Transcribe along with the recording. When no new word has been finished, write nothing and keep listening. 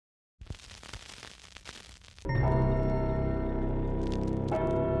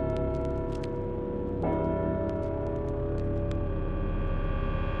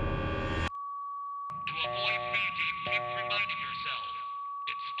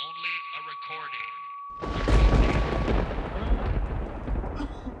Only a recording.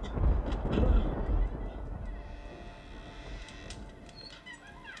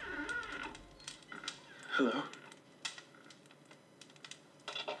 Hello?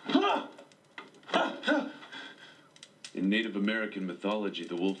 In Native American mythology,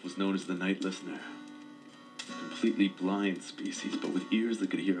 the wolf was known as the night listener. A completely blind species, but with ears that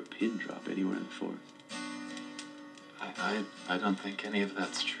could hear a pin drop anywhere in the forest. I don't think any of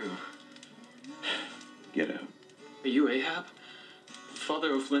that's true. Get out. Are you Ahab?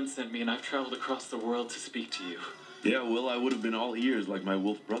 Father O'Flynn sent me and I've traveled across the world to speak to you. Yeah, well, I would have been all ears like my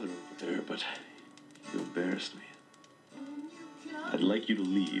wolf brother over there, but you embarrassed me. I'd like you to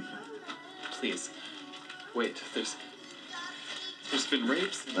leave. Please. Wait, there's been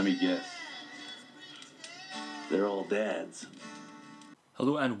rapes? Let me guess. They're all dads.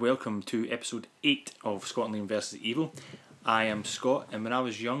 Hello and welcome to episode 8 of Scotland vs Evil. I am Scott, and when I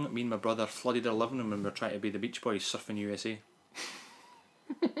was young, me and my brother flooded our living room when we were trying to be the Beach Boys surfing USA.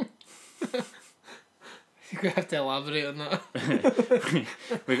 You're going to have to elaborate on that.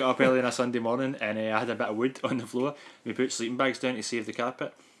 We got up early on a Sunday morning and I had a bit of wood on the floor. We put sleeping bags down to save the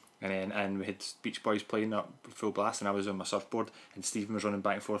carpet, and we had Beach Boys playing up full blast, and I was on my surfboard and Stephen was running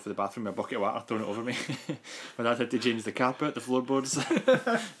back and forth to the bathroom with a bucket of water throwing it over me. My dad had to change the carpet, the floorboards,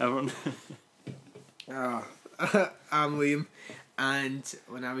 everything. I'm Liam, and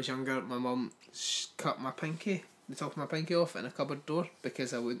when I was younger, my mum cut the top of my pinky off in a cupboard door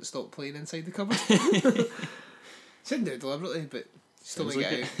because I wouldn't stop playing inside the cupboard. She didn't do it deliberately, but she told me to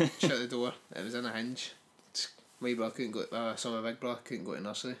get out, shut the door. It was in a hinge. My brother couldn't go. My big brother couldn't go to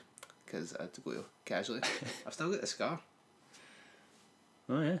nursery because I had to go casually. I've still got the scar.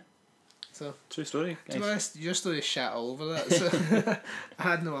 Oh yeah, So true story. to be honest, your story shat all over that. So I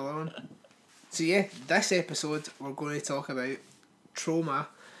had no other one. So yeah, this episode we're going to talk about Trauma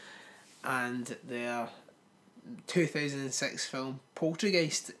and their 2006 film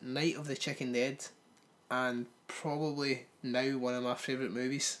Poltergeist, Night of the Chicken Dead, and probably now one of my favourite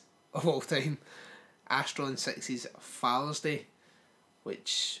movies of all time, Astron 6's Father's Day,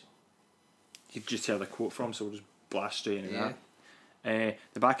 which You just heard a quote from, so we'll just blast straight into Yeah. that.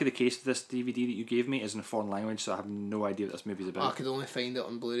 The back of the case of this DVD that you gave me is in a foreign language, so I have no idea what this movie's about. I could only find it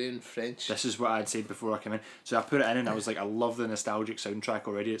on Blu-ray in French. This is what I'd said before I came in. So I put it in and I was like, I love the nostalgic soundtrack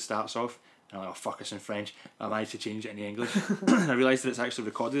already. It starts off. And I'm like, oh fuck, it's in French. I managed to change it into English. And I realised that it's actually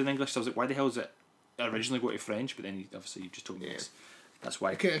recorded in English. So I was like, why the hell is it originally go to French? But then obviously you just told me Yeah. that's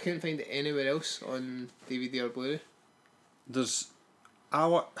why. I couldn't find it anywhere else on DVD or Blu-ray.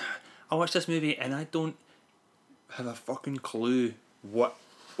 I watched this movie and I don't have a fucking clue what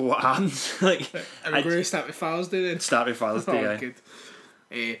happens. Like, Are we going to start with Father's Day then? start with Father's Day. Oh, aye. good.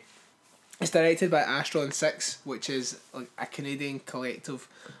 It's directed by Astron 6, which is like a Canadian collective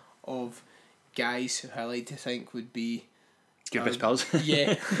of guys who I like to think would be Give us pals.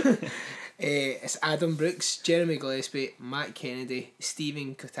 yeah. It's Adam Brooks, Jeremy Gillespie, Matt Kennedy,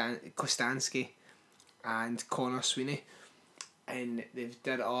 Stephen Kostansky, and Connor Sweeney. And they've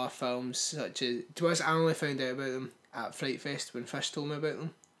did other films such as... To us, I only found out about them at Fright Fest when Fish told me about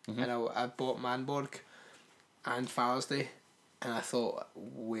them. Mm-hmm. And I bought Manborg and Father's Day. And I thought,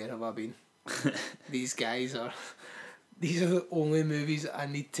 where have I been? These are the only movies I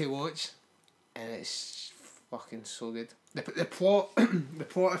need to watch. And it's fucking so good. The plot the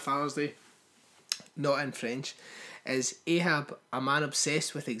plot of Father's Day, not in French, is Ahab, a man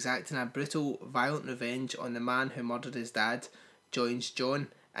obsessed with exacting a brutal, violent revenge on the man who murdered his dad, joins John,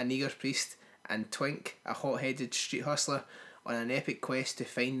 a Neger priest, and Twink, a hot-headed street hustler, on an epic quest to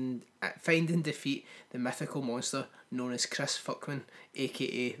find and defeat the mythical monster known as Chris Fuckman,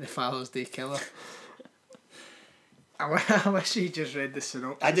 aka the Father's Day Killer. I wish you just read the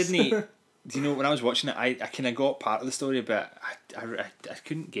synopsis. I didn't. Do you know, when I was watching it, I kind of got part of the story, but I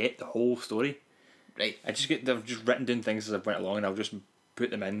couldn't get the whole story. Right. I've just written down things as I went along, and I'll just put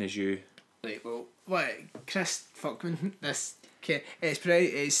them in as you. Right, well, Chris Fuckman, it's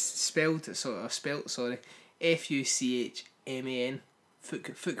spelled Fuchman,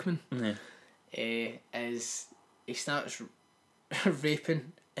 Fuckman, Yeah. he starts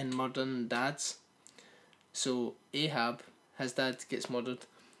raping and murdering dads. So Ahab, his dad, gets murdered,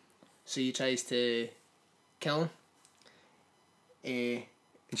 so he tries to kill him. He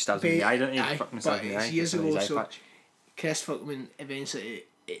stabs him in the eye, don't he? Aye, Fucking stabs him in the eye. years gets him in ago, his eye so patch. Chris Fuckman eventually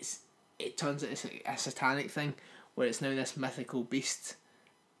it turns into a satanic thing where it's now this mythical beast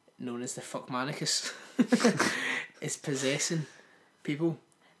known as the Fuckmanicus. It's possessing people,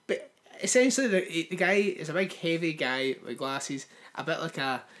 but essentially the guy is a big heavy guy with glasses, a bit like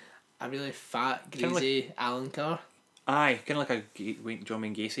a really fat greasy Alan Carr. Aye, kind of like a John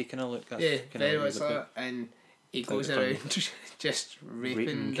Wayne Gacy kind of look. That's Yeah, kinda very what much he's like about. that. And he Sounds goes like fun. around just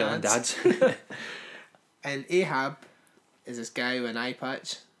raping Killing dads. dads. And Ahab is this guy with an eye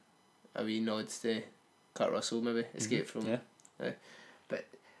patch. A wee nods to Kurt Russell, maybe. Escape from... Yeah. But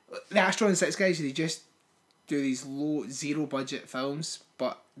the Astro 6 guys, they just do these low, zero budget films,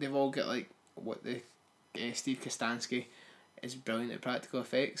 but they've all got like what the Steve Kostansky is brilliant at practical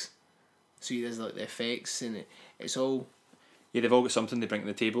effects. So he does like the effects and it's all... Yeah, they've all got something they bring to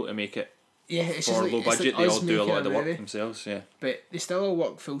the table to make it Yeah, it's for just like, low it's like budget. They us all do a making lot of the work movie, themselves. Yeah. but they still all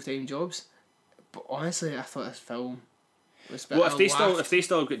work full-time jobs. But honestly, I thought this film was... Well, if they laughed.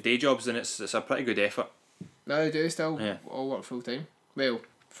 still got day jobs, then it's a pretty good effort. No, they do still Yeah. all work full-time. Well,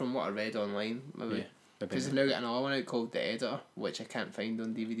 from what I read online, maybe. Yeah. Because they've now got another one out called The Editor, which I can't find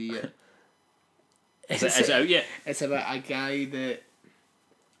on DVD yet. Is it out yet? It's about a guy that,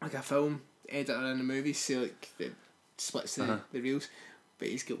 like a film editor in a movie, so like that splits the reels, but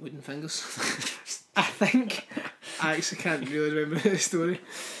he's got wooden fingers. I think. I actually can't really remember the story,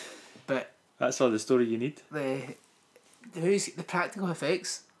 but That's all the story you need. the practical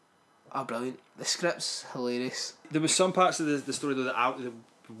effects are brilliant. The script's hilarious. There was some parts of the story though that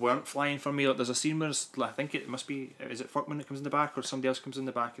weren't flying for me. Like there's a scene where I think it must be, is it Fuckman that comes in the back or somebody else comes in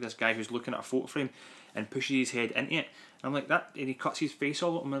the back of this guy who's looking at a photo frame and pushes his head into it. And I'm like that, and he cuts his face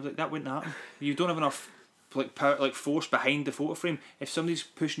all open. I'm like that wouldn't happen. You don't have enough like power, like force behind the photo frame. If somebody's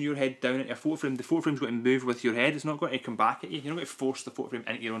pushing your head down into a photo frame, the photo frame's going to move with your head. It's not going to come back at you. You're not going to force the photo frame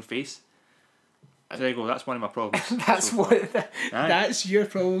into your own face. So there you go. That's one of my problems. That's so what. far. That's your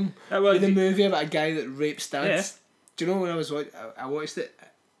problem Well, with the movie about a guy that rapes dads. Yeah. Do you know when I was I watched it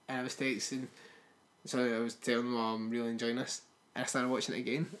and I was texting, so I was telling him, I'm really enjoying this. And I started watching it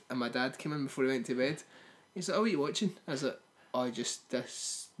again, and my dad came in before he went to bed. He's like, "Oh, what are you watching?" I was like, "Oh, just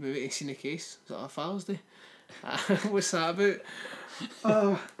this movie, Seen a Case." I was like, "Oh, Father's Day." What's that about?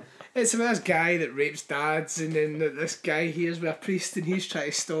 Oh, it's about this guy that rapes dads, and then this guy here's with a priest, and he's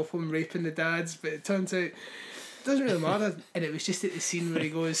trying to stop him raping the dads, but it turns out it doesn't really matter. And it was just at the scene where he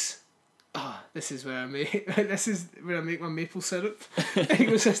goes, this is where I make my maple syrup. And he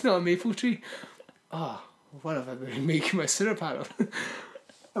goes, "That's not a maple tree." What have I been making my syrup out of?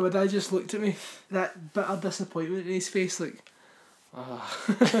 And my dad just looked at me, that bitter disappointment in his face, like,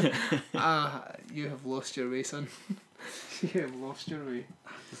 you have lost your way, son. You have lost your way.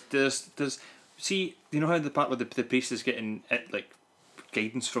 There's see, you know how the part where the priest is getting like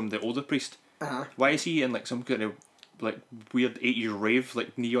guidance from the older priest? Why is he in like some kind of like weird 80s rave,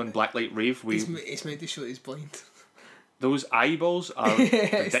 like neon blacklight rave? It's meant to show he's blind. Those eyeballs are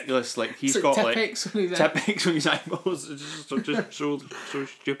ridiculous. Like he's It's got like like Tipex on his eyeballs. It's just so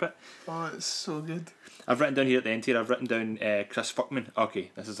stupid. Oh, it's so good. I've written down here at the end here. I've written down Chris Fuckman.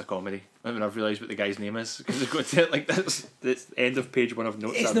 Okay, this is a comedy. I mean, I've realised what the guy's name is because I've got to it like this. The end of page 1 of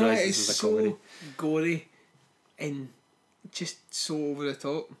notes. It's I've not. realised It's this is a so comedy. gory, and just so over the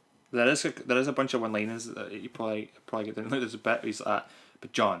top. There is a bunch of one-liners that you probably get down. Like there's a bit where he's like,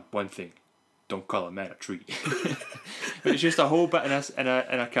 "But John, one thing, don't call a man a tree." But it's just a whole bit in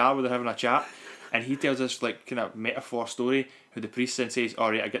a car where they're having a chat, and he tells us like kind of metaphor story. Who the priest then says, "All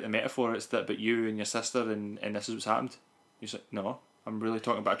right, I get the metaphor. It's that, but you and your sister, and this is what's happened." He's like, "No, I'm really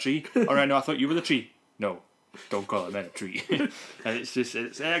talking about a tree." "All right, no, I thought you were the tree." "No, don't call a man a tree." And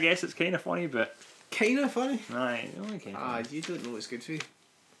it's I guess it's kind of funny, but Kind of funny. aye, only kind of. You don't know what's good for you.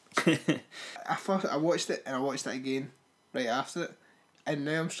 I watched it and I watched it again right after it, and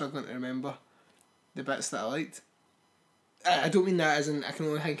now I'm struggling to remember the bits that I liked. I don't mean that as in I can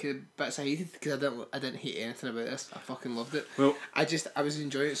only think of the bits I hated, because I didn't hate anything about this. I fucking loved it. Well, I was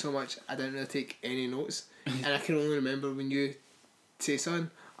enjoying it so much I didn't really take any notes, and I can only remember when you say something,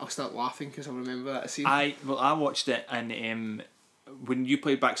 I'll start laughing because I'll remember that scene. I watched it, and when you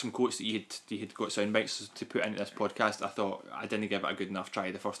played back some quotes that you had got sound bites to put into this podcast, I thought I didn't give it a good enough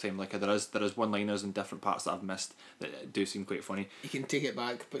try the first time. Like there is one-liners in different parts that I've missed that do seem quite funny. You can take it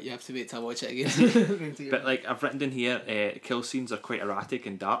back, but you have to wait till I watch it again. But like I've written down here, kill scenes are quite erratic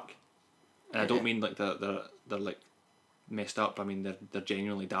and dark, and I don't mean like they're like messed up. I mean they're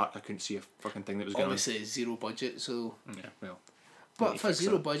genuinely dark. I couldn't see a fucking thing that was going on. Obviously, it's zero budget, so. Yeah, well. But for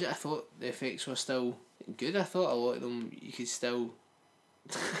zero budget, I thought the effects were still good. I thought a lot of them you could still.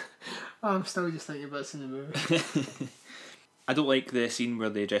 I'm still just thinking about this in the movie. I don't like the scene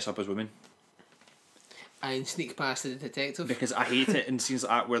where they dress up as women. And sneak past the detective. Because I hate it in scenes like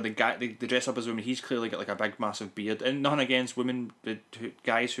that where the guy they dress up as women. He's clearly got like a big massive beard, and nothing against women,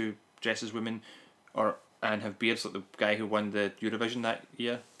 guys who dress as women, and have beards, like the guy who won the Eurovision that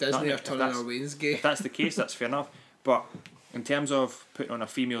year. Disney are turning our ways gay. If that's the case, that's fair enough. But in terms of putting on a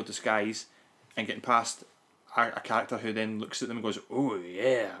female disguise and getting past a character who then looks at them and goes, "Oh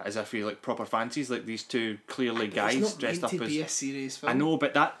yeah," as if he like proper fancies like these two clearly guys it's not dressed up meant to be a as. serious film. I know,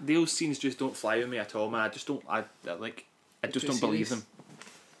 but those scenes just don't fly with me at all, man. I just don't. I just too don't believe serious.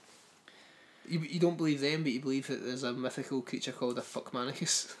 them. You don't believe them, but you believe that there's a mythical creature called a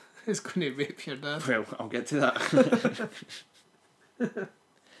fuckmanicus who's going to rape your dad. Well, I'll get to that.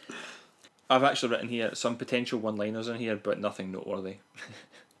 I've actually written here some potential one-liners in here, but nothing noteworthy.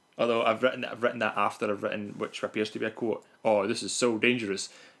 Although I've written that after I've written which appears to be a quote. "Oh, this is so dangerous."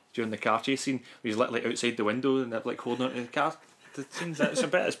 During the car chase scene, where he's literally outside the window and they're like holding onto the car. The scenes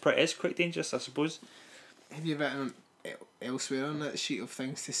it's quite dangerous, I suppose. Have you written elsewhere on that sheet of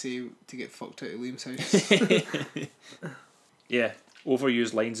things to say to get fucked out of Liam's house? Yeah,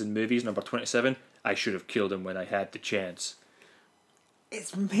 overused lines in movies. Number 27. "I should have killed him when I had the chance."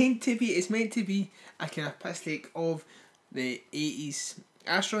 It's meant to be a kind of piss take of the 80s.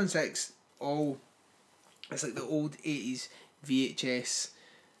 Astron 6, it's like the old 80s VHS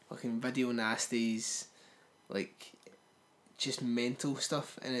fucking video nasties, like just mental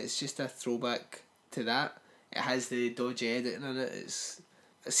stuff, and it's just a throwback to that. It has the dodgy editing in it.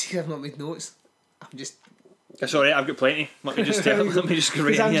 See, I've not made notes. I'm just... It's alright, I've got plenty. Let me just go right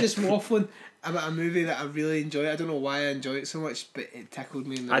Because in I'm here. just waffling about a movie that I really enjoy. I don't know why I enjoy it so much, but it tickled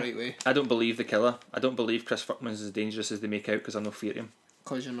me in the right way. I don't believe the killer. I don't believe Chris Fuckman's as dangerous as they make out because I'm no fear of him.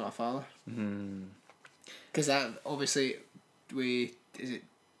 Because you're not a father. Because that, obviously, is it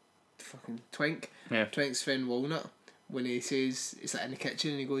fucking Twink? Yeah. Twink's friend Walnut, when he says, he's like in the kitchen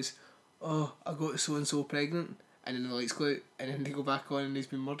and he goes, "Oh, I got so-and-so pregnant," and then the lights go out, and then they go back on and he's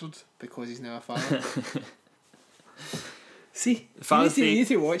been murdered because he's now a father. See? You need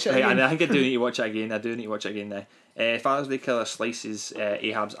to watch it again. I think I do need to watch it again now. Father's Day killer slices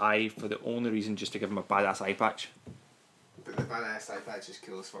Ahab's eye for the only reason just to give him a badass eye patch. But the badass eye patch is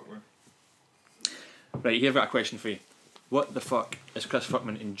cool as fuck, man. Right, here I've got a question for you. What the fuck is Chris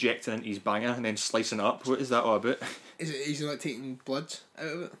Fuckman injecting into his banger and then slicing it up? What is that all about? Is it he's not taking blood out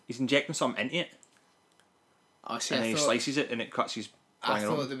of it? He's injecting something into it Oh, see, and then he slices it and it cuts his banger I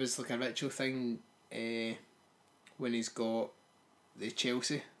thought off. there was like a ritual thing when he's got the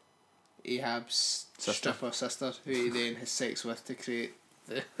Chelsea, Ahab's Sister. stripper sister, who he then has sex with to create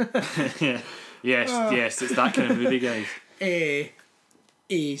the... Yes, it's that kind of movie, guys.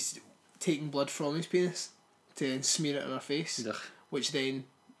 He's taking blood from his penis to then smear it on her face, Ugh. which then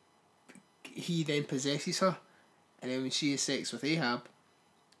he then possesses her, and then when she has sex with Ahab,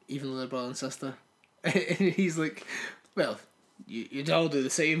 even though they're brother and sister, and he's like, "Well, you'd all do the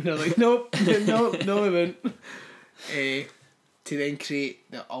same." And they're like, "Nope, no, we won't." To then create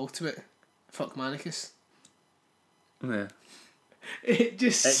the ultimate fuckmanicus. Yeah. It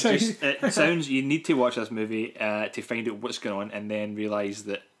just sounds... It sounds. You need to watch this movie to find out what's going on, and then realise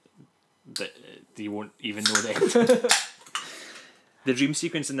that you won't even know the The dream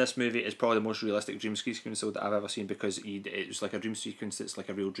sequence in this movie is probably the most realistic dream sequence that I've ever seen, because it was like a dream sequence that's like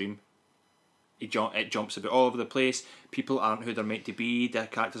a real dream. It jumps about all over the place. People aren't who they're meant to be. Their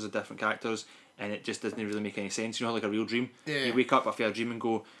characters are different characters, and it just doesn't really make any sense. You know, like a real dream. Yeah. You wake up after a dream and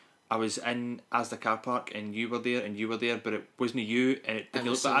go, "I was in Asda car park and you were there, but it wasn't you, and it didn't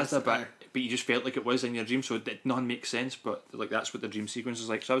look like Asda, but you just felt like it was in your dream, so none makes sense." But like that's what the dream sequence is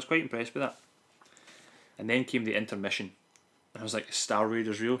like. So I was quite impressed with that. And then came the intermission. And I was like, Star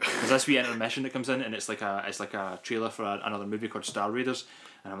Raiders real? Because that's the intermission that comes in, and it's like a trailer for another movie called Star Raiders.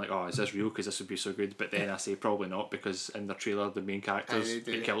 And I'm like, oh, is this real? Because this would be so good. But then I say probably not, because in the trailer the main characters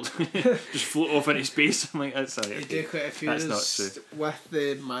get killed, just float off into space. I'm like, that's They okay. do quite a few. That's not true. With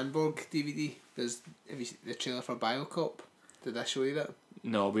the Manborg DVD, there's the trailer for Biocop. Did I show you that?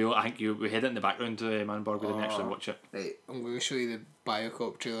 No, I think we had it in the background to Manborg. We didn't actually watch it. Right, I'm going to show you the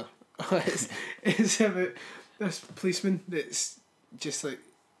Biocop trailer. it's about this policeman that's just like,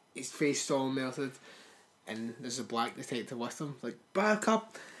 his face all melted, and there's a black detective with him, like, "Biocop,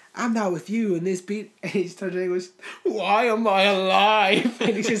 I'm not with you in this beat." And he turns around and goes, "Why am I alive?"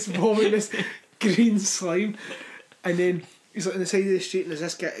 And he's just vomiting this green slime. And then he's like on the side of the street, and there's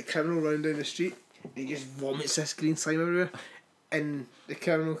this guy, a criminal running down the street, and he just vomits this green slime everywhere. And the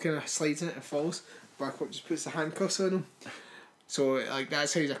criminal kind of slides in it and falls. Biocop just puts the handcuffs on him. So, like,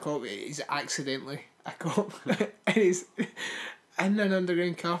 that's how he's a cop. He's accidentally a cop. And he's in an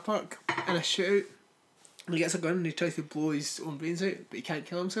underground car park in a shootout. And he gets a gun and he tries to blow his own brains out, but he can't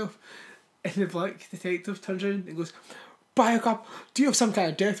kill himself. And the black detective turns around and goes, "Biocop, do you have some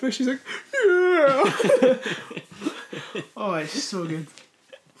kind of death wish?" He's like, "Yeah." Oh, it's so good.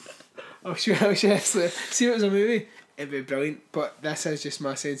 I wish see it was a movie, it'd be brilliant. But this is just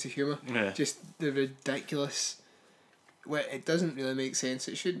my sense of humour. Yeah. Just the ridiculous well, it doesn't really make sense.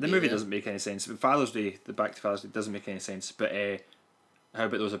 It should. The movie doesn't make any sense. But Father's Day, the Back to Father's Day, doesn't make any sense. But how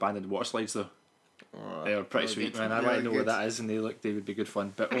about those abandoned water slides though? They were pretty sweet, man. I want to know where that is, and they would be good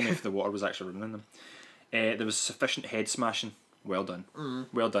fun. But only if the water was actually running them. There was sufficient head smashing. Well done.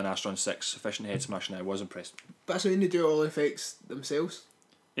 Well done, Astron 6. Sufficient head smashing. I was impressed. But that's when they do all the effects themselves.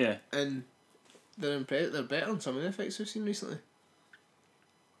 Yeah. And they're They're better on some of the effects we've seen recently.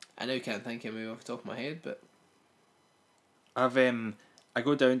 I now can't think of any off the top of my head, but I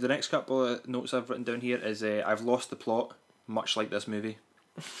go down. The next couple of notes I've written down here is I've lost the plot, much like this movie.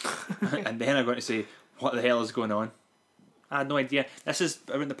 And then I'm going to say, what the hell is going on? I had no idea. This is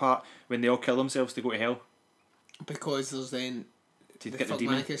around the part when they all kill themselves to go to hell. because there's then To the get the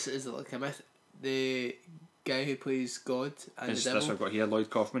demon. Fuckmanicus is like a myth. The guy who plays God and Is the this devil. I've got here, Lloyd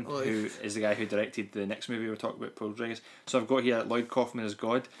Kaufman, who is the guy who directed the next movie we're talking about, Poltergeist. So I've got here Lloyd Kaufman as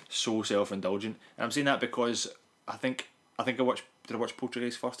God, so self-indulgent. And I'm saying that because I think I watched. Did I watch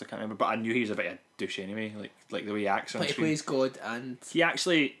Poltergeist first? I can't remember, but I knew he was a bit of a douche anyway. Like the way he acts on But he screen. plays God and He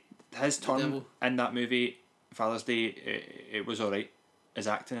actually his turn devil. in that movie, Father's Day, it was alright. His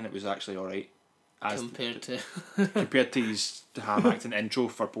acting in it was actually alright. compared to Compared to his ham acting intro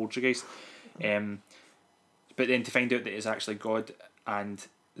for Poltergeist. But then to find out that it's actually God and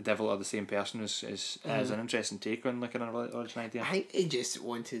the devil are the same person is an interesting take on like an original idea. I think he just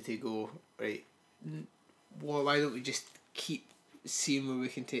wanted to go, right, well, why don't we just keep seeing where we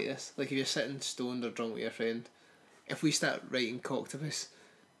can take this? Like if you're sitting stoned or drunk with your friend, if we start writing Cocktopus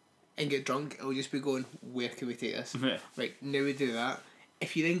and get drunk, it'll just be going, where can we take this? Right, now we do that.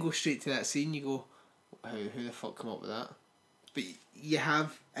 If you then go straight to that scene, you go, who the fuck come up with that? But you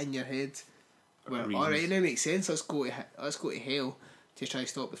have in your head, well, Reasons. alright, now it makes sense, let's go to hell to try to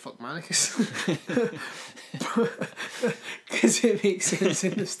stop the Fuckmanicus. Because it makes sense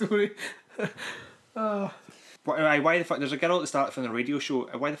in the story. Why the fuck? There's a girl at the start from the radio show.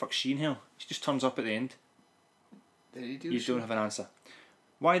 Why the fuck's she in hell? She just turns up at the end. You don't have an answer.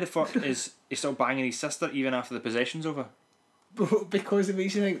 Why the fuck is he still banging his sister even after the possession's over? Because it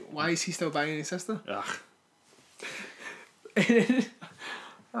makes you think, why is he still banging his sister? Ugh.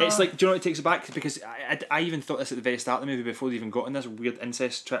 It's like, do you know what it takes it back? Because I even thought this at the very start of the movie before they even got on this weird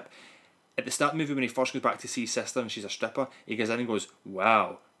incest trip. At the start of the movie when he first goes back to see his sister and she's a stripper, he goes in and goes,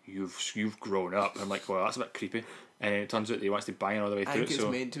 wow, you've grown up. I'm like, well, that's a bit creepy. And then it turns out that he wants to bang her all the way I through think it. it's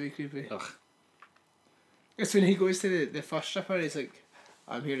So meant to be creepy. Ugh. It's when he goes to the first stripper, he's like,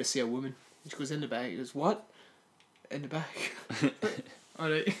 I'm here to see a woman. She goes in the back, he goes, what? In the back.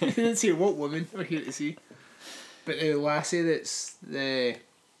 Alright. He didn't say what woman we're here to see. But the lassie that's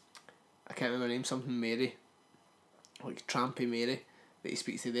I can't remember her name, something Mary. Like Trampy Mary that he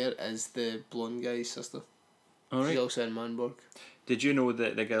speaks to there is the blonde guy's sister. All right. She's also in Manborg. Did you know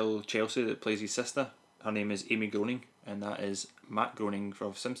that the girl Chelsea that plays his sister, her name is Amy Groening, and that is Matt Groening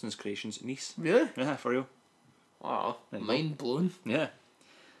from Simpsons Creations' niece. Really? Yeah, for real. Wow. There you Mind blown. Yeah.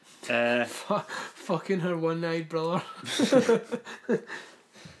 Fucking her one-eyed brother.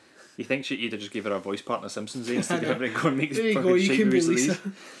 You think she either just gave her a voice partner Simpsons instead of go and make There you fucking go, you shite can be movies like Lisa.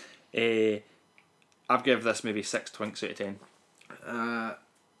 these? I've given this movie 6 twinks out of 10.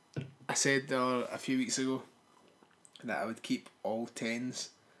 I said a few weeks ago that I would keep all 10s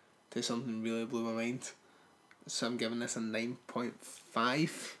to something really blew my mind. So I'm giving this a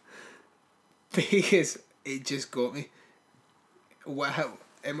 9.5 because it just got me.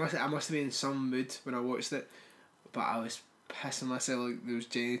 I must have been in some mood when I watched it, but I was pissing myself, like there was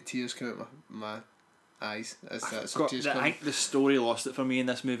genuine tears coming out my eyes as that's what just I think the story lost it for me in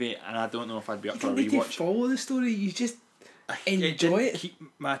this movie, and I don't know if I'd be up you for a don't need to rewatch. follow the story, you just enjoy didn't it. keep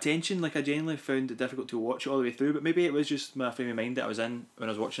my attention. Like I genuinely found it difficult to watch it all the way through, but maybe it was just my frame of mind that I was in when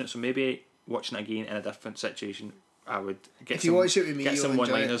I was watching it. So maybe watching it again in a different situation, I would get If you watch it with me, get you'll some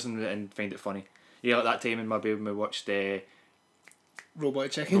enjoy one-liners and find it funny. Yeah, like that time in my baby when we watched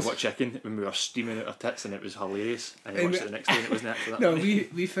Robot chickens. Robot Chicken when we were steaming out our tits and it was hilarious, and I watched it the next day and it wasn't actually that No, funny.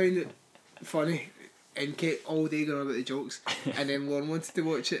 we found it funny and kept all day going on about the jokes, and then Lauren wanted to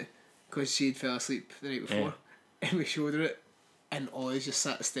watch it because she'd fell asleep the night before, and we showed her it, and always just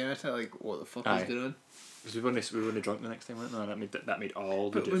sat staring at it like, what the fuck is going on? Because we were only drunk the next time, weren't we? And that made all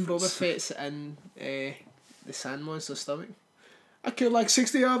the But when difference. Boba Fett's in the sand monster's stomach, I killed like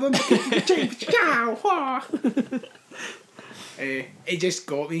 60 of them. It just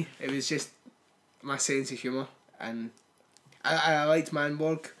got me. It was just my sense of humour, and I liked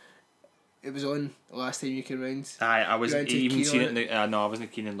Manborg. It was on the last time you came round. I wasn't You weren't even too seeing keen it. No, I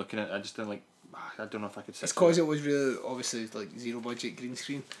wasn't keen on looking at it. I just didn't like. I don't know if I could. It's because it was really obviously like zero budget green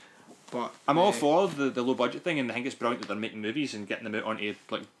screen, but I'm all for the low budget thing, and I think it's brilliant that they're making movies and getting them out onto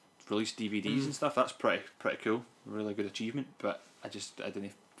like released DVDs and stuff. That's pretty cool. Really good achievement. But I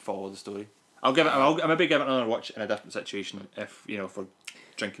didn't follow the story. I'll maybe give it another watch in a different situation if if we're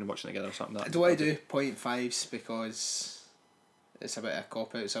drinking and watching together or something. Do I do 0.5s because it's a bit of a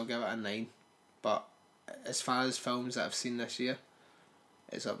cop out, so I'll give it a 9. But as far as films that I've seen this year,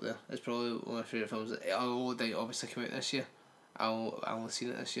 it's up there. It's probably one of my favourite films. Although they obviously came out this year, I only seen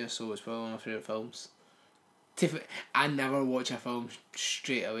it this year, so it's probably one of my favourite films. I never watch a film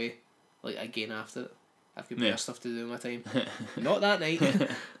straight away, like again after it. I've got better stuff to do in my time. Not that night.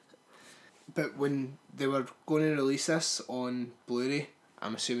 But when they were going to release this on Blu-ray,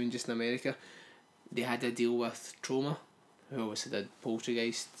 I'm assuming just in America, they had a deal with Troma, who obviously did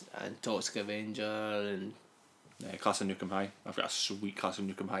Poltergeist and Toxic Avenger and... Class of Nukem High. I've got a sweet Class of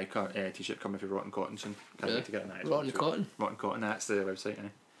Nukem High t-shirt coming for Rotten Cotton soon. Can't wait to get it. Rotten Cotton? Rotten Cotton, that's the website.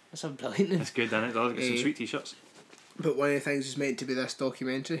 That's a brilliant name. It's good, isn't it? They'll get some sweet t-shirts. But one of the things was meant to be this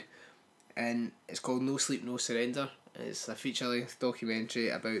documentary, and it's called No Sleep, No Surrender. It's a feature-length documentary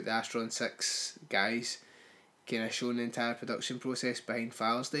about the Astron 6 guys, kind of showing the entire production process behind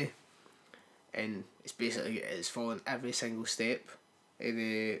Father's Day, and it's following every single step of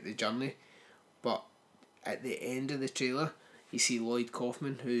the journey. But at the end of the trailer, you see Lloyd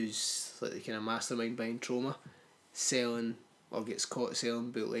Kaufman, who's like the kind of mastermind behind Troma, gets caught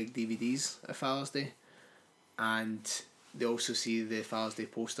selling bootleg DVDs at Father's Day, and they also see the Father's Day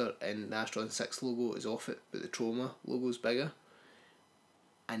poster and the Astron 6 logo is off it, but the Troma logo's bigger.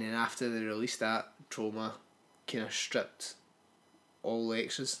 And then after they released that, Troma kind of stripped all the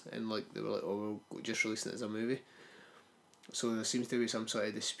extras and they were like, oh, we're just releasing it as a movie. So there seems to be some sort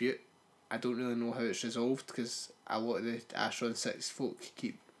of dispute. I don't really know how it's resolved because a lot of the Astron 6 folk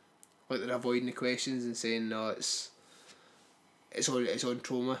keep they're avoiding the questions and saying no, it's on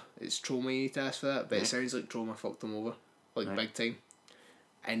Troma. It's Troma you need to ask for that, but it sounds like Troma fucked them over. Big time.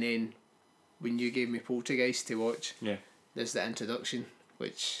 And then when you gave me Poltergeist to watch, there's the introduction,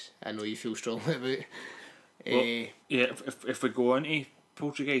 which I know you feel strongly about. Well, if we go on to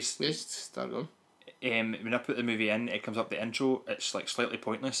Poltergeist, let's start on. When I put the movie in, it comes up the intro. It's like slightly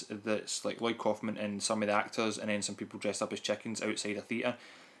pointless. It's like Lloyd Kaufman and some of the actors, and then some people dressed up as chickens outside a theatre,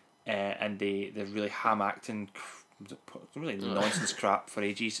 and they're really ham acting, really nonsense crap for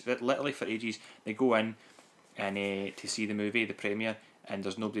ages. Literally for ages, they go in and to see the movie, the premiere, and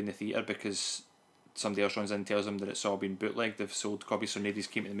there's nobody in the theatre because somebody else runs in and tells them that it's all been bootlegged. They've sold copies, so nobody's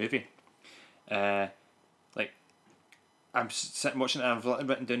came to the movie. I'm sitting watching it and I've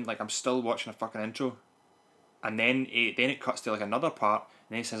written down I'm still watching a fucking intro, and then it cuts to another part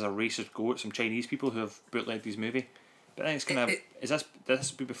and then it says a racist go at some Chinese people who have bootlegged this movie. But then it's kind of is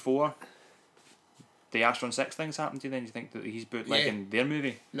this be before the Astron 6 things happened to you? Then you think that he's bootlegging their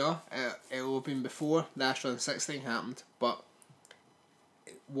movie? No, it will have been before the Astron 6 thing happened. But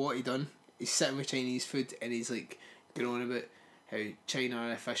what he done, he's sitting with Chinese food and he's going on about how China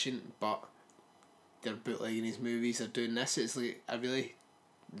are efficient, but they're bootlegging his movies, they're doing this. It's like a really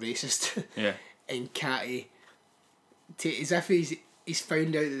racist and catty as if he's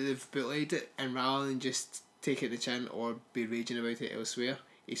found out that they've bootlegged it, and rather than just take it to the chin or be raging about it elsewhere,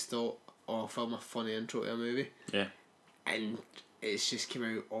 he's thought, oh, I'll film a funny intro to a movie. Yeah. And it's just came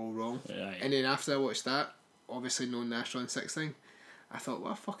out all wrong. Yeah. And then after I watched that, obviously knowing the Astron 6 thing, I thought,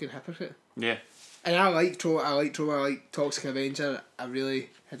 what a fucking hypocrite. Yeah. And I like Troma, I like Toxic Avenger. I really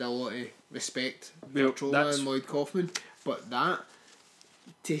had a lot of respect for Troma and Lloyd Kaufman. But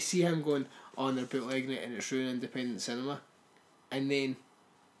to see him going, oh, they're bootlegging it and it's ruining independent cinema, and then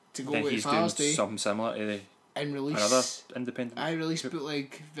to go with Father's Day something similar to and release another independent. I released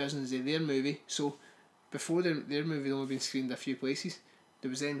bootleg versions of their movie. So before their movie had only been screened a few places, there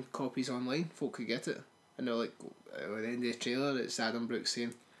was then copies online. Folk could get it, and they're like, at the end of the trailer, it's Adam Brooks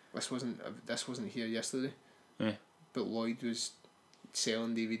saying, this wasn't here yesterday. Yeah. But Lloyd was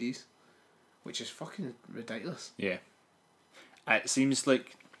selling DVDs, which is fucking ridiculous. Yeah. It seems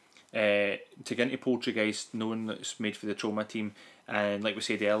like to get into Poltergeist, knowing that it's made for the Troma team, and like we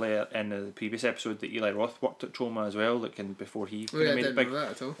said earlier in the previous episode, that Eli Roth worked at Troma as well, before he made it big. Know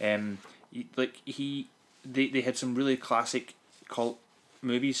that at all. They had some really classic cult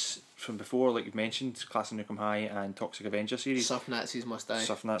movies from before, like you've mentioned, Class of Nukem High and Toxic Avenger series. Stuff Nazis Must Die.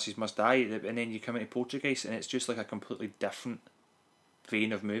 Stuff Nazis Must Die, and then you come into Poltergeist, and it's just like a completely different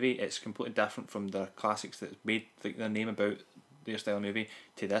vein of movie. It's completely different from the classics that made their name about their style of movie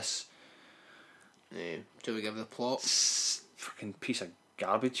to this. Do we give the plot? Fucking piece of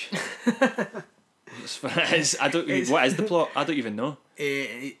garbage. What is the plot? I don't even know.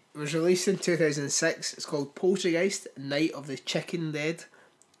 It was released in 2006. It's called Poltergeist: Night of the Chicken Dead.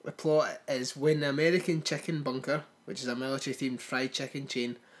 The plot is when the American Chicken Bunker, which is a military-themed fried chicken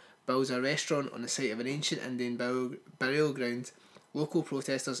chain, builds a restaurant on the site of an ancient Indian burial ground. Local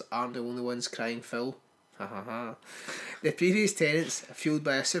protesters aren't the only ones crying foul. Ha ha ha. The previous tenants, fueled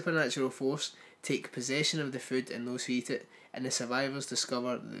by a supernatural force, take possession of the food and those who eat it, and the survivors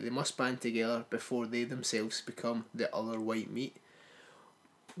discover that they must band together before they themselves become the other white meat.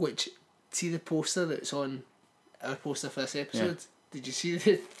 Which, see the poster that's on our poster for this episode? Yeah. Did you see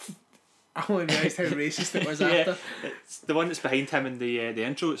the... I only realised how racist it was Yeah, after. it's the one that's behind him in the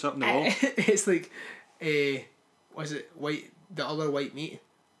intro. It's up on the wall. It's like, was it white? The other white meat,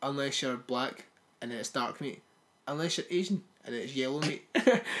 unless you're black, and then it's dark meat. Unless you're Asian, and then it's yellow meat.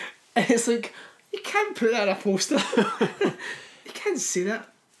 And it's like, you can't put that on a poster. You can't say that.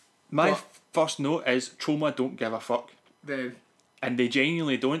 My But- first note is Troma don't give a fuck, Then and they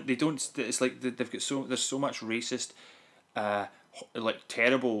genuinely don't. They don't. It's like they've got there's so much racist, like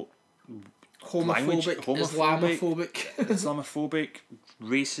terrible language, homophobic, Islamophobic,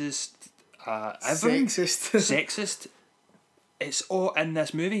 racist, everything. sexist. Sexist. It's all in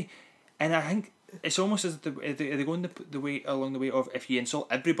this movie, and I think it's almost as they going the way along the way of if you insult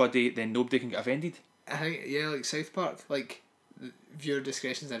everybody, then nobody can get offended. I think, yeah, like South Park, like, viewer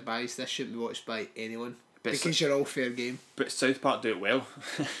discretion is advised. This shouldn't be watched by anyone But because you're all fair game. But South Park do it well.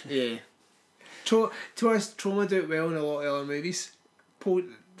 Yeah. To us, Troma do it well in a lot of other movies.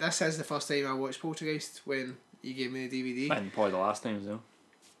 This is the first time I watched Poltergeist when you gave me the DVD. And probably the last time as well.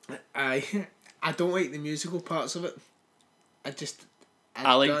 I don't like the musical parts of it. I did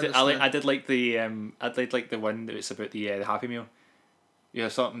like the one that was about the Happy Meal. You're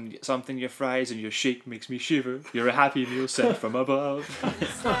something your fries and your shake makes me shiver. You're a Happy Meal sent from above.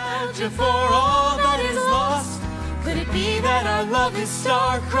 Nostalgia for all that is lost. Could it be that our love is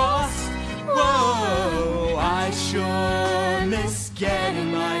star-crossed? Whoa, I sure miss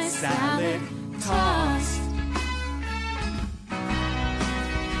getting my salad tossed.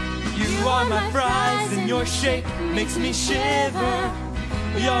 You are my fries and your shake makes me shiver.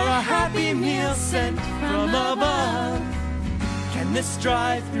 You're a Happy Meal sent from above. Can this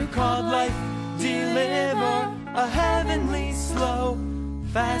drive-through called life deliver a heavenly slow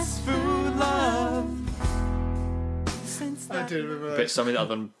fast food love? Since I do remember that. But some of the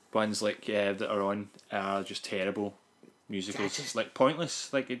other ones like that are on are just terrible musicals. Yeah, just- like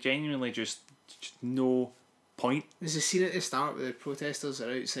pointless. Like it genuinely just no point. There's a scene at the start where the protesters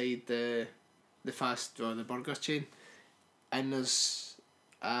are outside the fast or the burger chain, and there's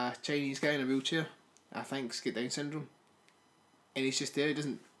a Chinese guy in a wheelchair. I think's got Down syndrome, and he's just there. He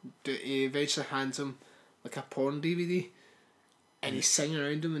doesn't. He eventually hands him like a porn DVD, and he's singing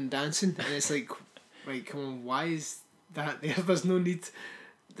around him and dancing, and it's like, right, come on, why is that there? There's no need.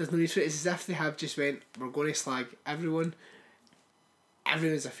 There's no need for it. It's as if they have just went, we're going to slag everyone.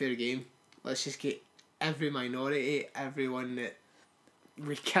 Everyone's a fair game. Let's just get every minority, everyone that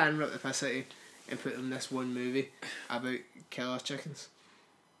we can rip the piss out of, and put them in this one movie about killer chickens.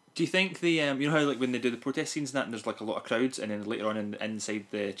 Do you think the you know how like when they do the protest scenes and that, and there's like a lot of crowds, and then later on inside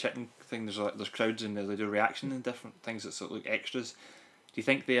the chicken thing there's crowds and they do reaction and different things that sort of look extras. Do you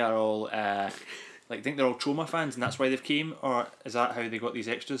think they are all think they're all Troma fans and that's why they've came, or is that how they got these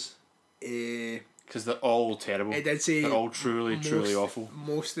extras? Because they're all terrible. It did say they're all truly awful.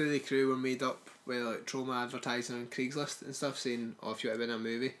 Most of the crew were made up with like Troma advertising on Craigslist and stuff saying, oh, if you want to be in a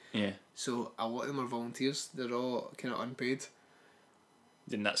movie. Yeah. So a lot of them are volunteers. They're all kind of unpaid.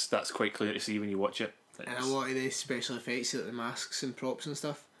 Then that's quite clear to see when you watch it. And a lot of the special effects, like the masks and props and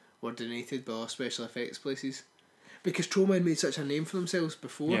stuff, were donated by all special effects places. Because Troma had made such a name for themselves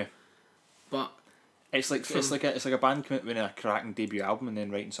before. Yeah. But It's like a band coming out with a cracking debut album and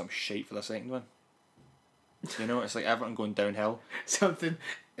then writing some shite for the second one. You know, it's like everything going downhill. something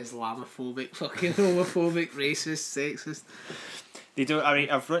Islamophobic, fucking homophobic, racist, sexist. They do. I mean,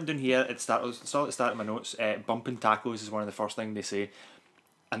 I've written down here at the start of my notes. Bumping tacos is one of the first things they say,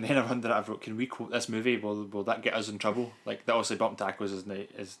 and then I've wrote, can we quote this movie? Will that get us in trouble? Like, obviously, bumping tacos is the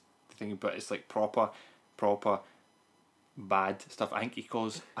thing, but it's like proper bad stuff. I think he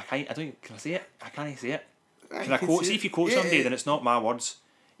calls. Can I say it? I can't say it. Can I quote? See if you quote somebody, then it's not my words.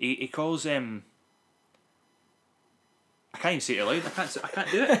 He calls I can't even say it aloud. I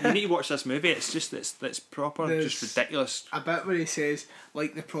can't do it. You need to watch this movie. It's just it's proper, There's just ridiculous. A bit where he says,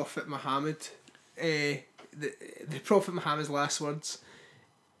 like the Prophet Muhammad, the Prophet Muhammad's last words,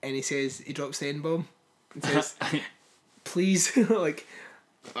 and he says, he drops the N-bomb and says, please, like,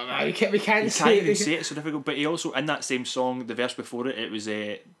 we can't You say can't it. even say it, it's so difficult. But he also, in that same song, the verse before it, it was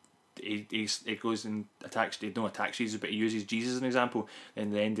he goes and attacks Jesus, but he uses Jesus as an example.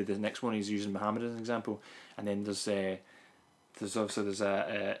 And the end of the next one, he's using Muhammad as an example. And then there's a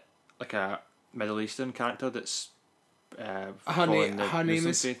Middle Eastern character that's Her name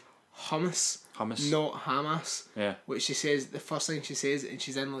is hummus, not Hamas. Yeah. Which she says, the first thing she says, and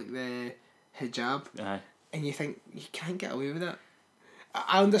she's in like the hijab, Aye. and you think you can't get away with that.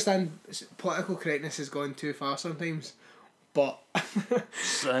 I understand political correctness has gone too far sometimes, but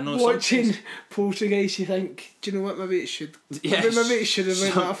I know watching Poltergeist, you think, do you know what? Maybe it should. Yeah, Maybe it should have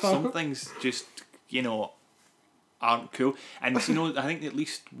went that far. Some things just, you know, aren't cool. And you know, I think at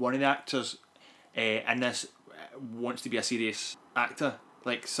least one of the actors in this wants to be a serious actor.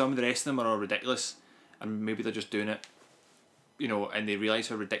 Like some of the rest of them are all ridiculous, and maybe they're just doing it, you know, and they realise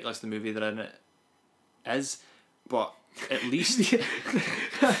how ridiculous the movie they're in it is. But at least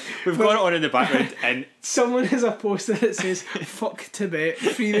we've got it on in the background, and someone has a poster that says "Fuck Tibet,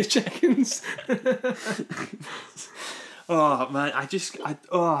 free the chickens." oh man, I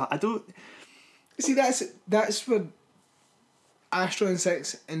don't see. That's where Astro and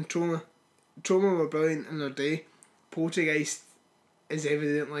Six and Trauma were brilliant in their day. Poltergeist is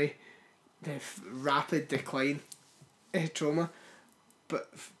evidently the rapid decline of Trauma, but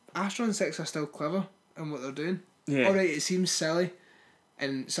Astro and Six are still clever in what they're doing. Yeah. Alright, it seems silly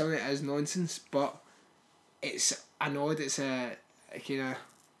and some of it is nonsense, but it's an odd, it's a kind of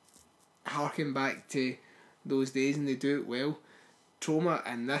harking back to those days, and they do it well. Trauma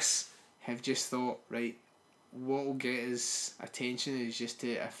and this have just thought, right, what will get us attention is just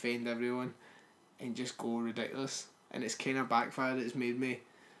to offend everyone and just go ridiculous, and it's kind of backfired. It's made me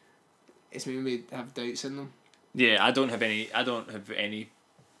have doubts in them. Yeah, I don't have any,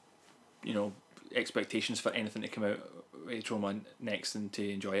 you know, expectations for anything to come out with Trauma next and to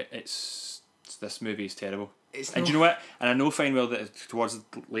enjoy it. This movie is terrible. And do you know what? And I know fine well that towards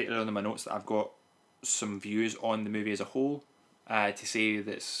later on in my notes that I've got some views on the movie as a whole, to say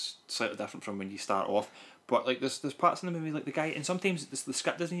that's slightly different from when you start off. But like there's parts in the movie, like the guy, and sometimes the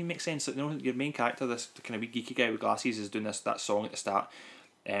script doesn't even make sense. Like, you know, your main character, this kind of wee geeky guy with glasses, is doing that song at the start,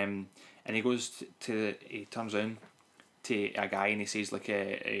 and he goes he turns around to a guy and he says like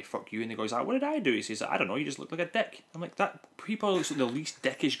a fuck you, and he goes, what did I do? He says, I don't know, you just look like a dick. I'm like, that people looks like the least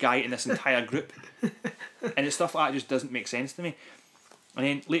dickish guy in this entire group. And it's stuff like that just doesn't make sense to me. And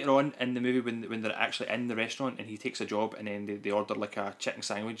then later on in the movie, when they're actually in the restaurant and he takes a job, and then they order like a chicken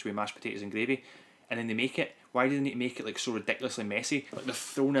sandwich with mashed potatoes and gravy, and then they make it. Why do they need to make it like so ridiculously messy? Like they're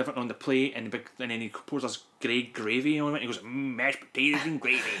throwing everything on the plate, and then he pours this great gravy on it, and he goes, mashed potatoes and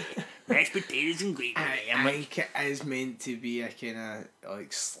gravy, mashed potatoes and gravy. I think it is meant to be a kind of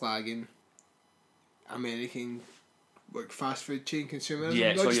like slagging American like fast food chain consumerism.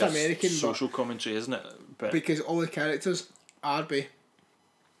 Yeah, not it's just American, social commentary, isn't it? But because all the characters, Arby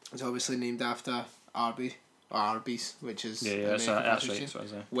is obviously named after Arby. Or Arby's, which is that's right. That's what I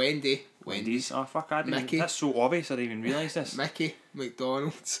was Wendy's. Oh fuck! I didn't. Mickey. That's so obvious. I didn't even realise this. Mickey,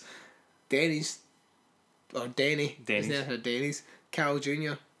 McDonald's, Denny's, or Denny. Denny's. Isn't it Denny's? Carl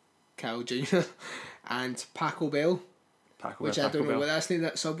Jr., and Taco Bell. Which I don't know what that's named.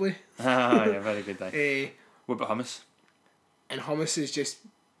 That Subway. Ah, yeah, very good day. What about hummus? And hummus is just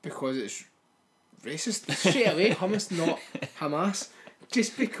because it's racist straight away. Hummus, not Hamas.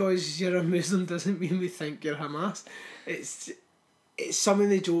 Just because you're a Muslim doesn't mean we think you're Hamas. It's some of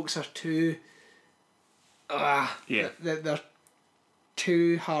the jokes are too. They're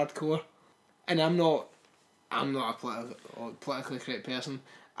too hardcore, and I'm not a politically correct person.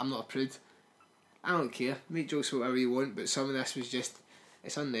 I'm not a prude. I don't care. Make jokes whatever you want, but some of this was just,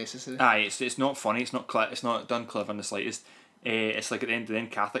 it's unnecessary. Aye, it's not funny. It's not done clever in the slightest. It's like at the end, then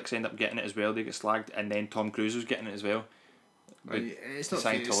Catholics end up getting it as well. They get slagged, and then Tom Cruise was getting it as well. It's not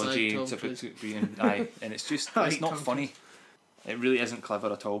Scientology, and it's just it's not funny. It really isn't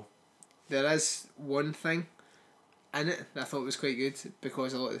clever at all. There is one thing in it that I thought was quite good,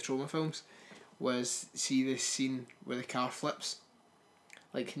 because a lot of the Trauma films was, see the scene where the car flips,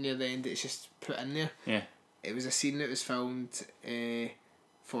 like near the end, it's just put in there. Yeah. It was a scene that was filmed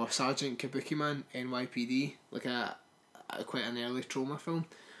for Sergeant Kabuki Man, NYPD, like a quite an early Trauma film,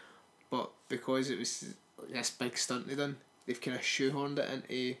 but because it was this big stunt they done, they've kind of shoehorned it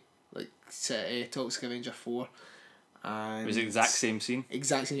into like Toxic Avenger 4. And it was the exact same scene.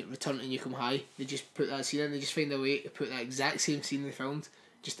 Exact same. Return to Nukem High. They just put that scene in. They just find a way to put that exact same scene they filmed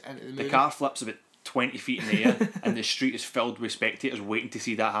just into the movie. The car flips about 20 feet in the air, and the street is filled with spectators waiting to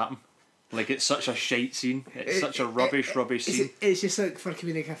see that happen. Like, it's such a shite scene. It's such a rubbish scene. It's just like for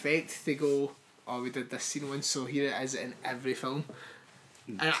comedic effect. They go, oh, we did this scene once, so here it is in every film.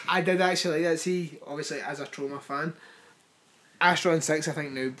 And I did actually like that. See, obviously as a Trauma fan, Astro and Six I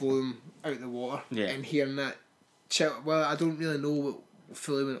think now blow them out the water. Yeah. And hearing that, well, I don't really know what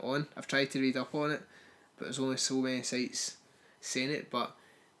fully went on. I've tried to read up on it, but there's only so many sites saying it. But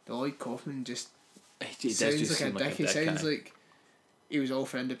the Lloyd Kaufman just sounds like a dick. He sounds like he was all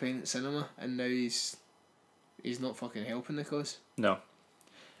for independent cinema, and now he's not fucking helping the cause. No.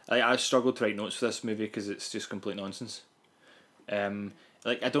 I struggled to write notes for this movie because it's just complete nonsense.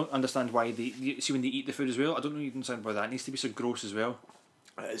 Like, I don't understand why see when they eat the food as well, I don't even understand why that needs to be so gross as well.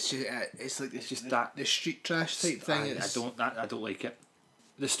 It's just it's like It's just that the street trash type thing. I don't like it.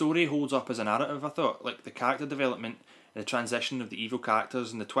 The story holds up as a narrative, I thought. Like, the character development, the transition of the evil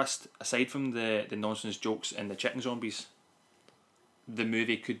characters and the twist, aside from the nonsense jokes and the chicken zombies, the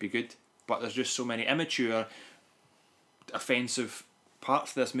movie could be good. But there's just so many immature, offensive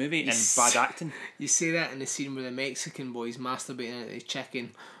parts of this movie and bad acting. You see that in the scene where the Mexican boy's masturbating at the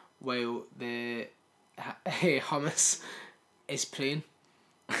chicken while the hummus is playing.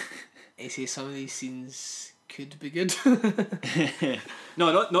 You see some of these scenes could be good.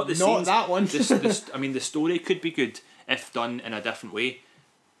 No, not the Not scenes. that one. I mean, the story could be good if done in a different way.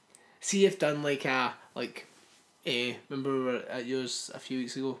 See if done like remember we were at yours a few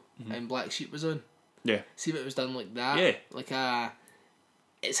weeks ago and Black Sheep was on. Yeah. See if it was done like that. Yeah. Like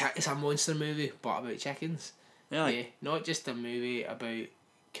it's a monster movie but about chickens. Yeah. Yeah. Not just a movie about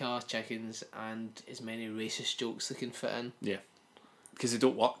killer chickens and as many racist jokes they can fit in. Yeah. Because they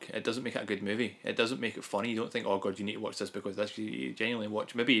don't work. It doesn't make it a good movie. It doesn't make it funny. You don't think, oh God, you need to watch this because this. You genuinely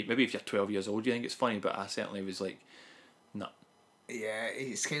watch. Maybe if you're 12 years old, you think it's funny, but I certainly was like, no. Yeah,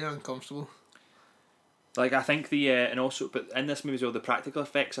 it's kind of uncomfortable. Like, I think and also, but in this movie as well, the practical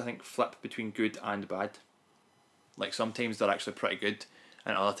effects, I think, flip between good and bad. Like, sometimes they're actually pretty good,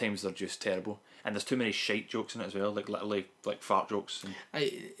 and other times they're just terrible. And there's too many shite jokes in it as well, like literally, like fart jokes. And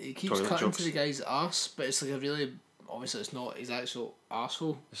It keeps toilet cutting jokes. to the guy's arse, but it's like a really, obviously it's not his actual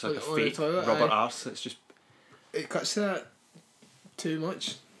arsehole. It's like a on the fake toilet, rubber aye. arse. It's just, It cuts to that too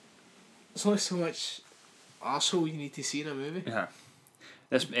much. There's only so much arsehole you need to see in a movie. yeah.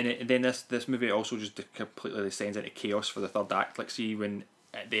 This movie also just completely descends into chaos for the third act. Like, see when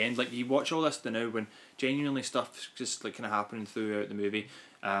at the end, like, you watch all this now when genuinely stuff's just like kind of happening throughout the movie,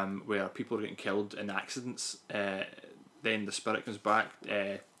 where people are getting killed in accidents. Then the spirit comes back.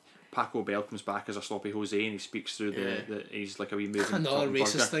 Paco Bell comes back as a sloppy Jose, and he speaks through the he's like a wee moving Another talking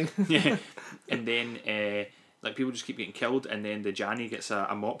racist burger. thing. Yeah, and then like people just keep getting killed, and then the Janny gets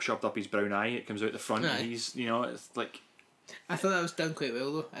a mop shoved up his brown eye. It comes out the front, Aye. and he's it's like. I thought that was done quite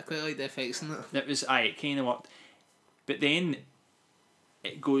well though. I quite like the effects in that. It was it kind of worked, but then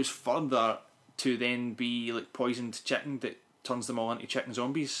it goes further to then be like poisoned chicken that turns them all into chicken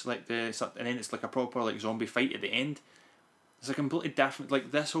zombies. Like and then it's like a proper like zombie fight at the end. It's a completely different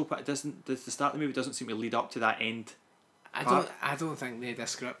like this whole part doesn't the start of the movie doesn't seem to lead up to that end. I don't think they had a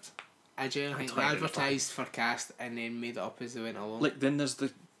script. I genuinely think they don't think they advertised for cast and then made it up as they went along. Like then there's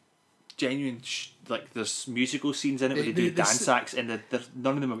the genuine like there's musical scenes in it where they The- do the dance acts and there's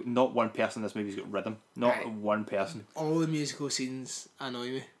none of them. Not one person in this movie's got rhythm. Not Right. one person. All the musical scenes annoy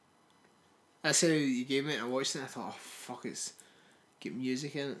me. That's how you gave me it. I watched it and I thought, oh fuck, it's get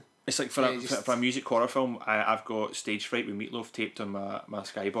music in it. It's like for a music horror film, I've got Stage Fright with Meatloaf taped on my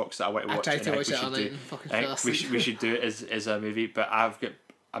Skybox that I want to I watch. tried to and watch we it should all do- night and fucking I fell think asleep. we should do it as a movie, but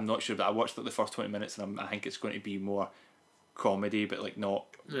I'm not sure, but I watched like the first 20 minutes and I think it's going to be more comedy, but like not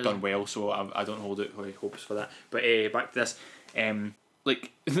Really? done well. So I don't hold out high hopes for that. But back to this.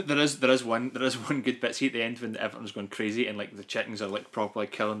 Like there is one good bit. See at the end when everyone's going crazy and like the chickens are like properly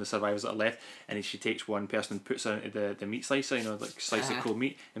killing the survivors that are left, and she takes one person and puts her into the meat slicer, like slice of cold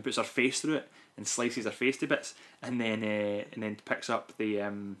meat, and puts her face through it and slices her face to bits, and then picks up the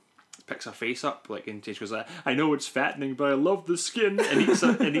picks her face up like and she goes like, I know it's fattening but I love the skin, and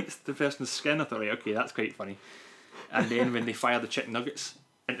eats the person's skin. I thought, right, okay, that's quite funny. And then when they fire the chicken nuggets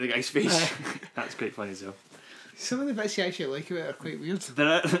into the guy's face, that's quite funny as well. Some of the bits you actually like about it are quite weird.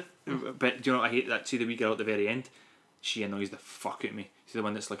 But do you know what I hate? That see the wee girl at the very end, she annoys the fuck out of me. See the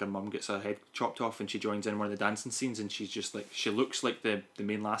one that's like her mum gets her head chopped off and she joins in one of the dancing scenes and she's just like, she looks like the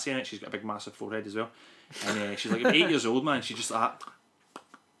main lassie in it. She's got a big massive forehead as well, and she's like 8 years old, man. She's just like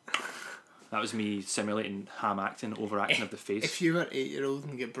that was me simulating ham acting, overacting of the face. If you were 8-year-old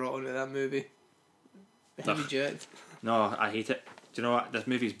and get brought into that movie, how would you act? No, I hate it. Do you know what? This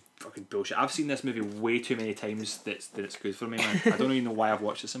movie's fucking bullshit. I've seen this movie way too many times that it's good for me, man. I don't even know why I've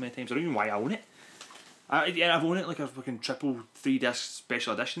watched it so many times. I don't even know why I own it. I've owned it like a fucking triple 3-disc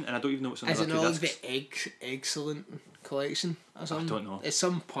special edition, and I don't even know what's on the Is it other not two like discs. the excellent collection or something? don't know. It's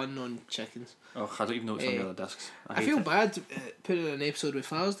some pun on chickens. Oh, I don't even know what's on the other discs. I feel bad putting an episode with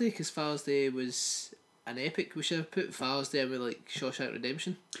Father's Day because Father's Day was an epic. We should have put Father's Day with like Shawshank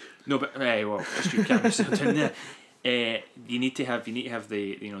Redemption. No, but well, just you can't sit down there. You need to have the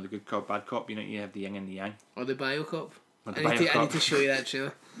the good cop, bad cop. You know, you have the yin and the yang. Or the Biocop. Or the I need Biocop. to show you that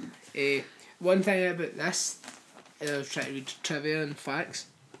trailer. One thing about this I was trying to read trivia and facts.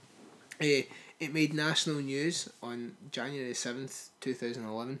 It made national news on January 7th,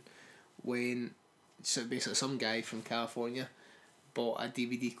 2011, when so basically some guy from California bought a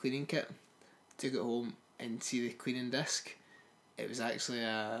DVD cleaning kit, took it home and see the cleaning disc. It was actually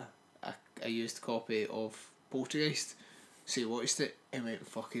a used copy of Poltergeist. So he watched it and went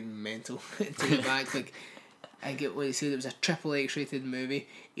fucking mental. Took it back, like, I get what he said, it was a triple X rated movie.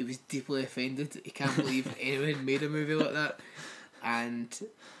 He was deeply offended. He can't believe anyone made a movie like that. And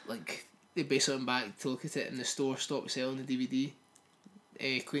like they basically went back to look at it and the store stopped selling the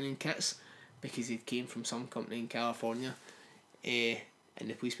DVD cleaning kits because it came from some company in California. And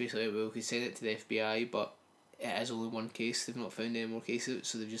the police basically went, well, we could send it to the FBI, but it is only one case. They've not found any more cases,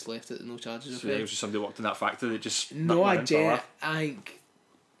 so they've just left it. No charges. So it was just somebody worked in that factory that just no, I think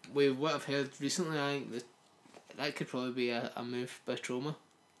with what I've heard recently, I think that could probably be a move by Trauma.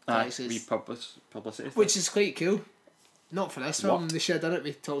 Publicity. Which is quite cool. Not for this film. They should have done it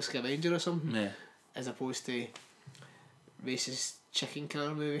with Toxic Avenger or something. Yeah. As opposed to racist chicken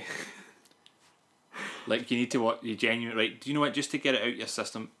killer movie. Like, you need to watch, you genuine, right, do you know what, just to get it out your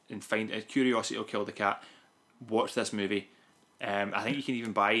system and find it, curiosity will kill the cat, watch this movie. I think you can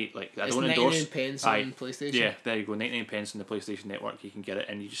even buy, like, I don't endorse... It's 99 pence on PlayStation. Yeah, there you go, 99 pence on the PlayStation Network, you can get it,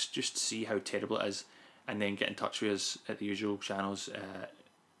 and you just see how terrible it is, and then get in touch with us at the usual channels,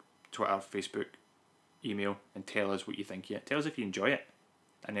 Twitter, Facebook, email, and tell us what you think. Tell us if you enjoy it,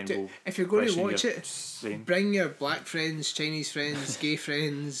 and then we'll... If you're going to question watch your it, saying. bring your black friends, Chinese friends, gay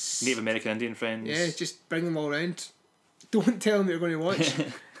friends... Native American Indian friends. Yeah, just bring them all around. Don't tell them you're going to watch.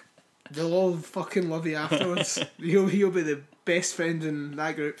 They'll all fucking love you afterwards. You'll be the best friend in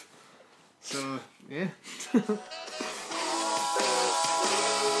that group. So, yeah.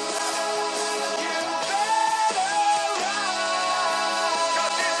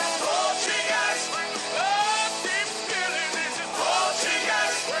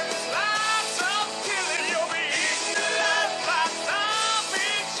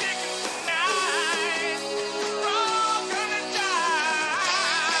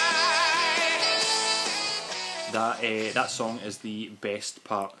 That song is the best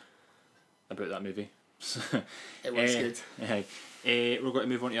part about that movie. It was good. We're going to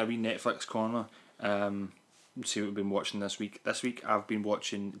move on to our wee Netflix corner. See what we've been watching this week. This week I've been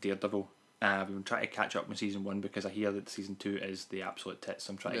watching Daredevil. I've been trying to catch up with season 1 because I hear that season 2 is the absolute tits.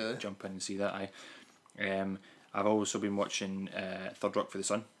 I'm trying to jump in and see that. I've also been watching Third Rock for the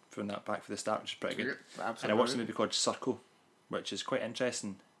Sun from that back for the start, which is pretty good. And I watched a movie called Circle, which is quite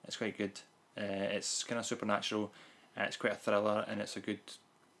interesting. It's quite good. It's kind of supernatural. It's quite a thriller, and it's a good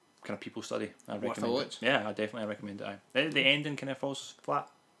kind of people study. I recommend a watch. it. Yeah, I definitely recommend it. The ending kind of falls flat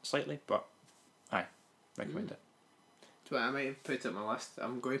slightly, but I recommend it. So I might put it on my list.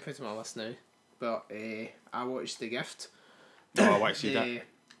 I'm going to put it on my list now. But I watched The Gift. Oh, I want to see that.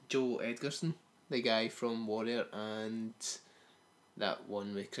 Joel Edgerton, the guy from Warrior, and that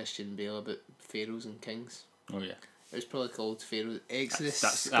one with Christian Bale about pharaohs and kings. Oh yeah. It was probably called Pharaoh Exodus.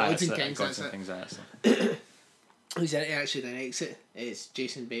 That's Gods and Kings. Gods and Kings. That's it. Who's in it actually directs it? It's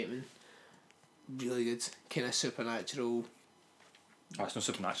Jason Bateman. Really good. Kind of supernatural. Oh, it's not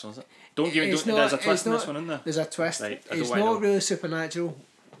supernatural, is it? There's a twist in this one, isn't there? There's a twist. Right, it's not really supernatural.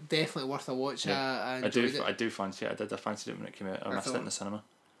 Definitely worth a watch. Yeah. I do fancy it. I fancied it when it came out. I missed it in the cinema.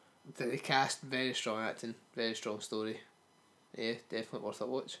 The cast, very strong acting, very strong story. Yeah, definitely worth a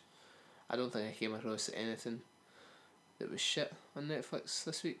watch. I don't think I came across anything that was shit on Netflix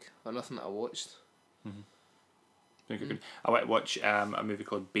this week, or nothing that I watched. Good. I went to watch a movie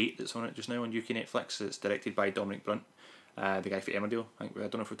called Bait that's on it just now on UK Netflix. It's directed by Dominic Brunt, the guy for Emmerdale. I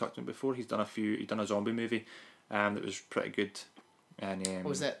don't know if we've talked to him before. He's done a zombie movie that was pretty good. And what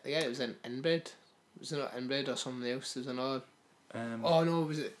was that? Yeah, it was an Inbred. Was it not Inbred or something else? There was another.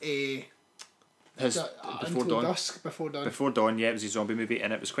 Was it Before Dawn? Dusk, Before Dawn. Before Dawn, yeah, it was a zombie movie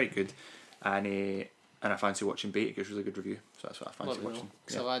and it was quite good. And I fancy watching Bait. It gets really good review, so that's what I fancy watching.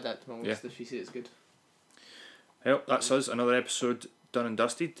 So I'll add that to my list if you say it's good. Well, that's us. Another episode done and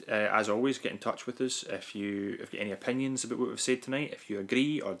dusted. As always, get in touch with us if you've got any opinions about what we've said tonight. If you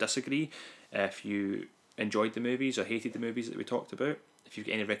agree or disagree, if you enjoyed the movies or hated the movies that we talked about, if you've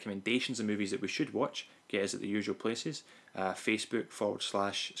got any recommendations of movies that we should watch, get us at the usual places. Facebook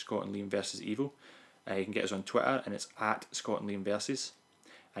 /Scott and Liam versus Evil. You can get us on Twitter and it's at Scott and Liam versus.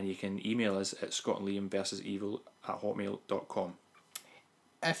 And you can email us at scottandliamversusevil@hotmail.com.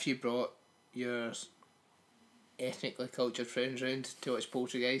 If you brought your ethnically cultured friends round to watch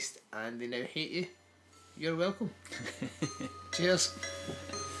Poltergeist and they now hate you, you're welcome. Cheers.